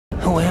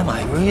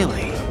I,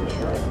 really?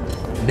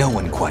 No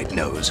one quite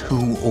knows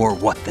who or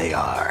what they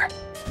are.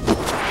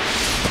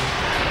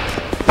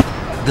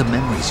 The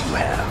memories you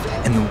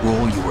have and the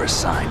role you were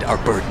assigned are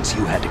burdens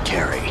you had to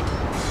carry.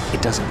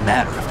 It doesn't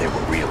matter if they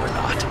were real or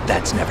not.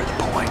 That's never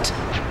the point.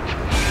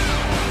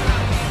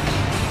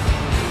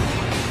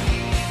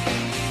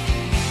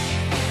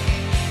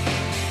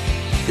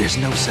 There's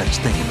no such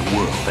thing in the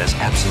world as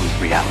absolute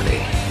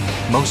reality.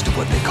 Most of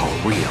what they call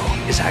real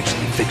is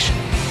actually fiction.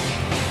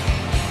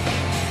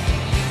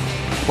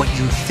 What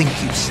you think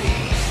you see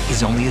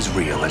is only as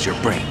real as your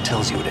brain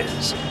tells you it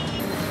is.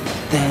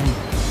 Then,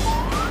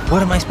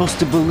 what am I supposed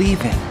to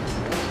believe in?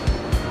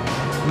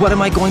 What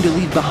am I going to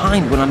leave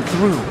behind when I'm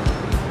through?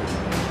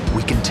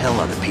 We can tell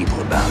other people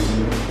about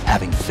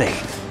having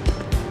faith.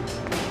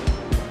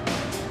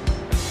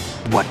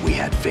 What we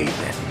had faith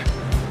in.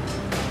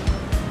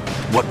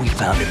 What we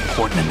found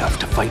important enough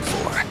to fight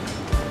for.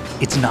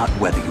 It's not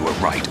whether you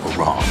are right or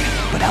wrong,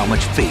 but how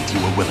much faith you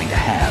are willing to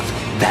have.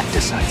 That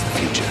decides the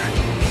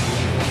future.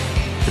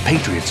 The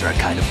Patriots are a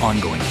kind of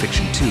ongoing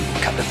fiction too,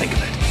 come to think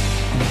of it.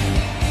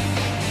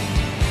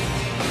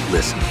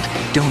 Listen,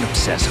 don't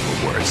obsess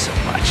over words so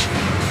much.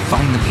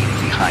 Find the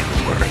meaning behind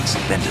the words,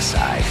 then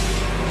decide.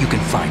 You can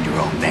find your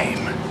own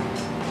name.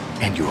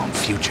 And your own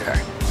future.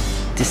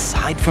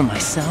 Decide for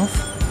myself?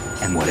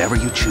 And whatever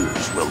you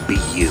choose will be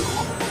you.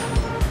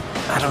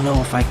 I don't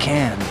know if I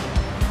can.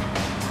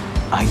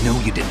 I know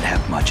you didn't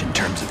have much in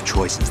terms of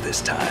choices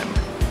this time.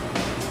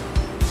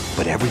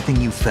 But everything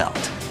you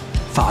felt,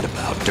 thought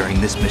about during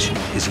this mission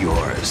is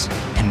yours.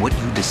 And what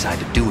you decide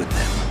to do with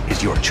them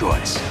is your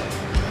choice.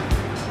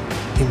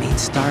 You mean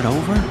start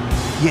over?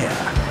 Yeah,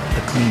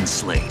 a clean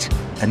slate,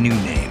 a new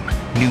name,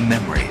 new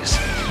memories.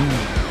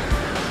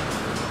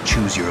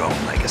 Choose your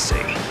own legacy.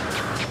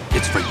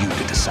 It's for you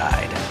to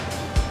decide.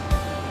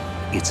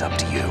 It's up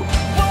to you.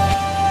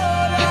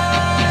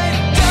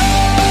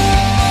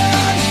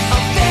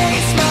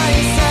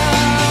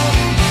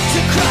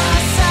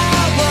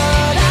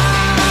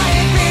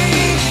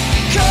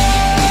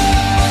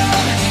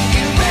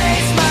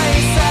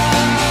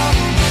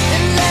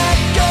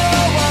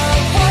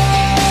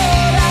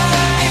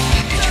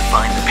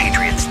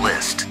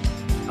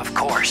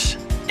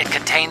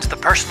 The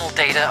personal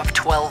data of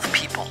 12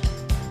 people.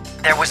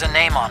 There was a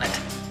name on it.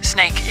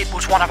 Snake, it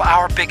was one of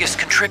our biggest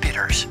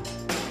contributors.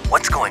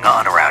 What's going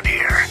on around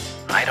here?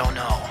 I don't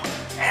know.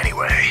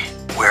 Anyway,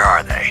 where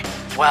are they?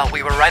 Well,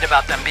 we were right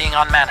about them being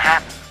on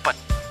Manhattan, but...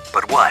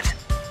 But what?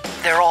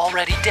 They're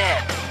already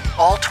dead.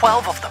 All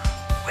 12 of them.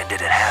 When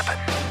did it happen?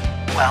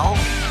 Well,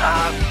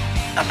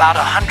 about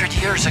 100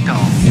 years ago.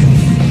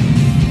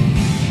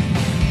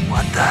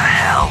 What the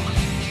hell?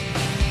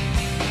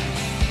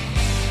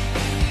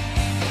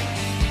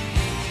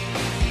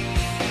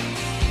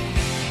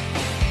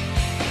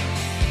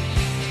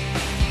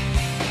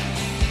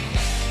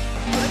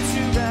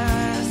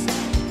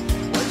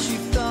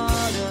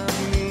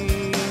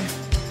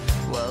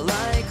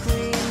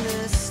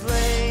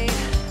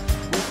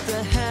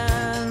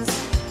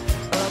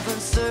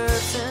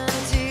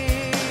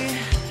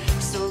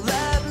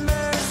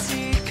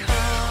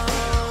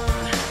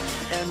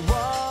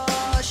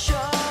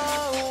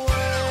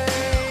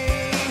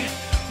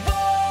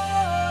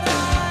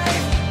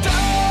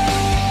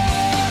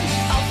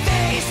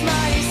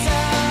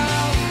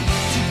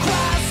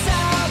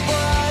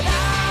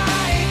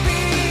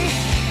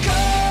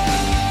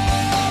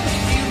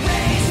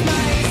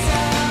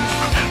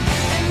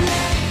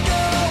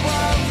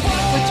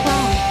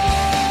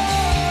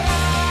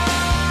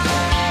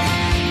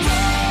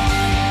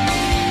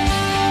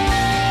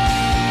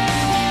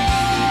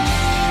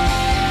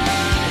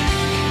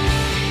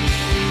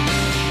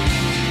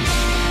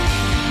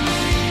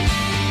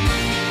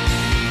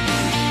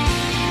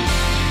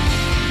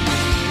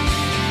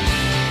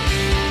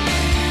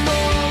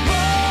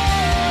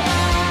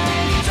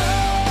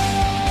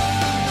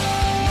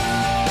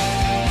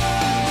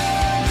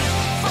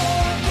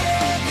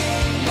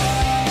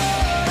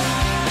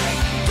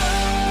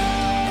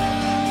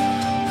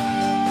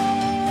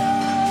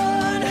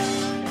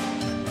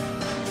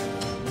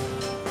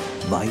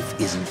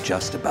 Life isn't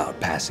just about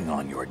passing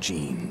on your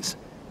genes.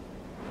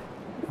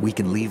 We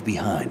can leave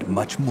behind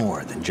much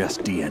more than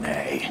just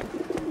DNA.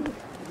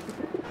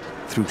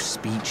 Through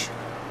speech,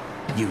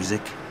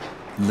 music,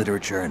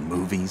 literature, and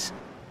movies,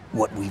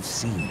 what we've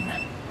seen,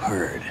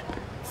 heard,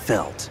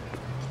 felt,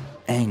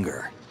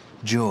 anger,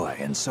 joy,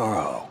 and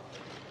sorrow.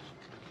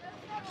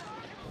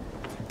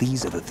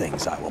 These are the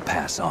things I will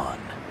pass on.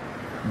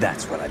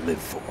 That's what I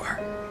live for.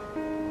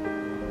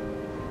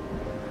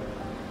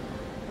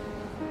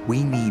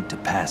 We need to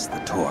pass the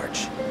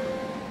torch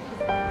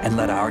and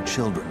let our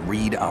children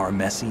read our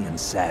messy and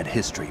sad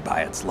history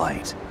by its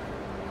light.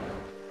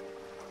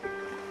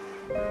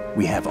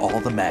 We have all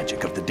the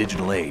magic of the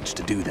digital age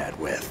to do that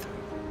with.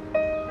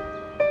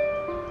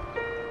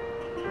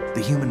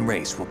 The human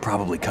race will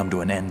probably come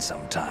to an end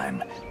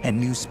sometime, and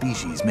new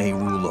species may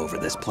rule over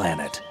this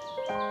planet.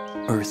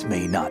 Earth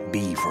may not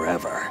be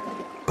forever,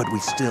 but we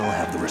still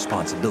have the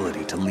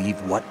responsibility to leave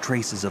what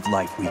traces of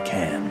life we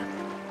can.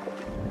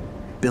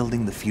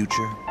 Building the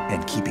future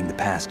and keeping the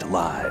past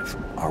alive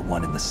are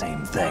one and the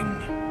same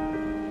thing.